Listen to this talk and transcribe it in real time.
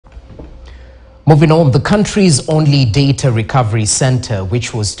Moving on, the country's only data recovery center,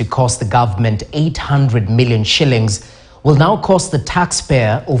 which was to cost the government 800 million shillings, will now cost the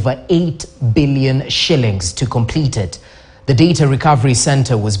taxpayer over 8 billion shillings to complete it. The data recovery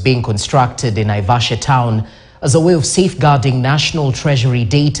center was being constructed in Naivasha town as a way of safeguarding national treasury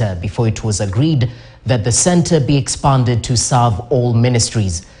data before it was agreed that the center be expanded to serve all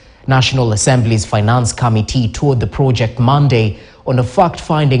ministries. National Assembly's Finance Committee toured the project Monday on a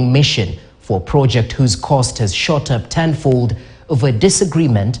fact-finding mission for a project whose cost has shot up tenfold over a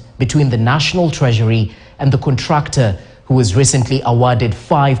disagreement between the National Treasury and the contractor, who was recently awarded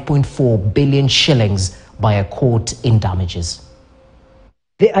 5.4 billion shillings by a court in damages.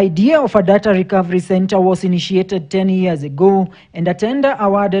 The idea of a data recovery center was initiated 10 years ago and a tender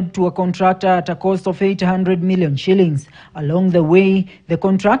awarded to a contractor at a cost of 800 million shillings. Along the way, the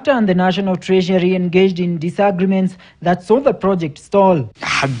contractor and the National Treasury engaged in disagreements that saw the project stall.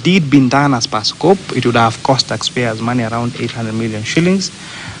 Had it been done as per scope, it would have cost taxpayers money around 800 million shillings.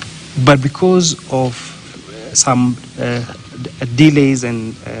 But because of some delays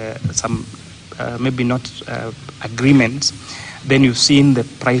and some maybe not agreements, then you've seen the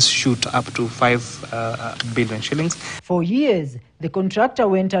price shoot up to 5 billion shillings. For years, the contractor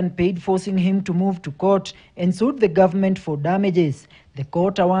went unpaid, forcing him to move to court and sued the government for damages. The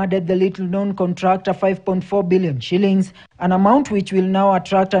court awarded the little-known contractor 5.4 billion shillings, an amount which will now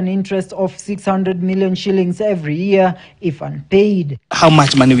attract an interest of 600 million shillings every year if unpaid. How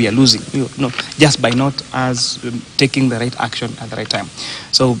much money we are losing, just by not taking the right action at the right time.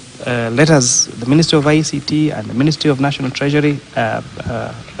 So let us, the Ministry of ICT and the Ministry of National Treasury,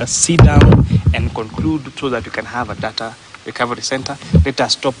 sit down and conclude so that we can have a data recovery center. Let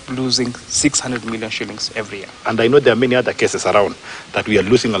us stop losing 600 million shillings every year. And I know there are many other cases around that we are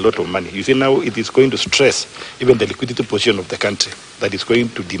losing a lot of money. You see, now it is going to stress even the liquidity position of the country, that is going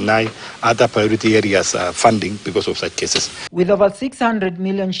to deny other priority areas funding because of such cases. With over 600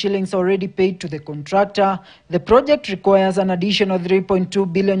 million shillings already paid to the contractor, the project requires an additional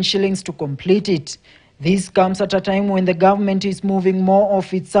 3.2 billion shillings to complete it. This comes at a time when the government is moving more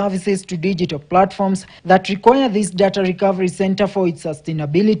of its services to digital platforms that require this data recovery center for its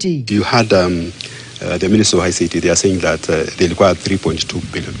sustainability. You had the Minister of ICT, they are saying that they require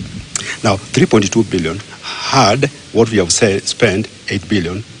 3.2 billion. Now, 3.2 billion had what we have spent 8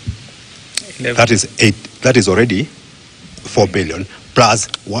 billion. 11. That is already 4 billion plus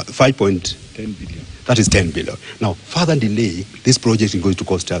 5.10 billion. That is 10 billion. Now, further delay, this project is going to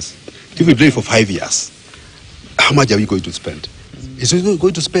cost us. If we play for 5 years, how much are we going to spend? Is we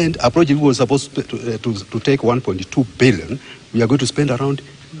going to spend a project we were supposed to take 1.2 billion, we are going to spend around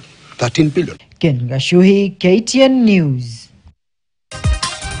 13 billion. Ken Gashuhi, KTN News.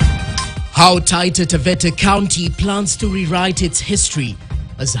 How Taita Taveta County plans to rewrite its history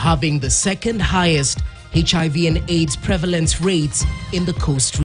as having the second highest HIV and AIDS prevalence rates in the coast region.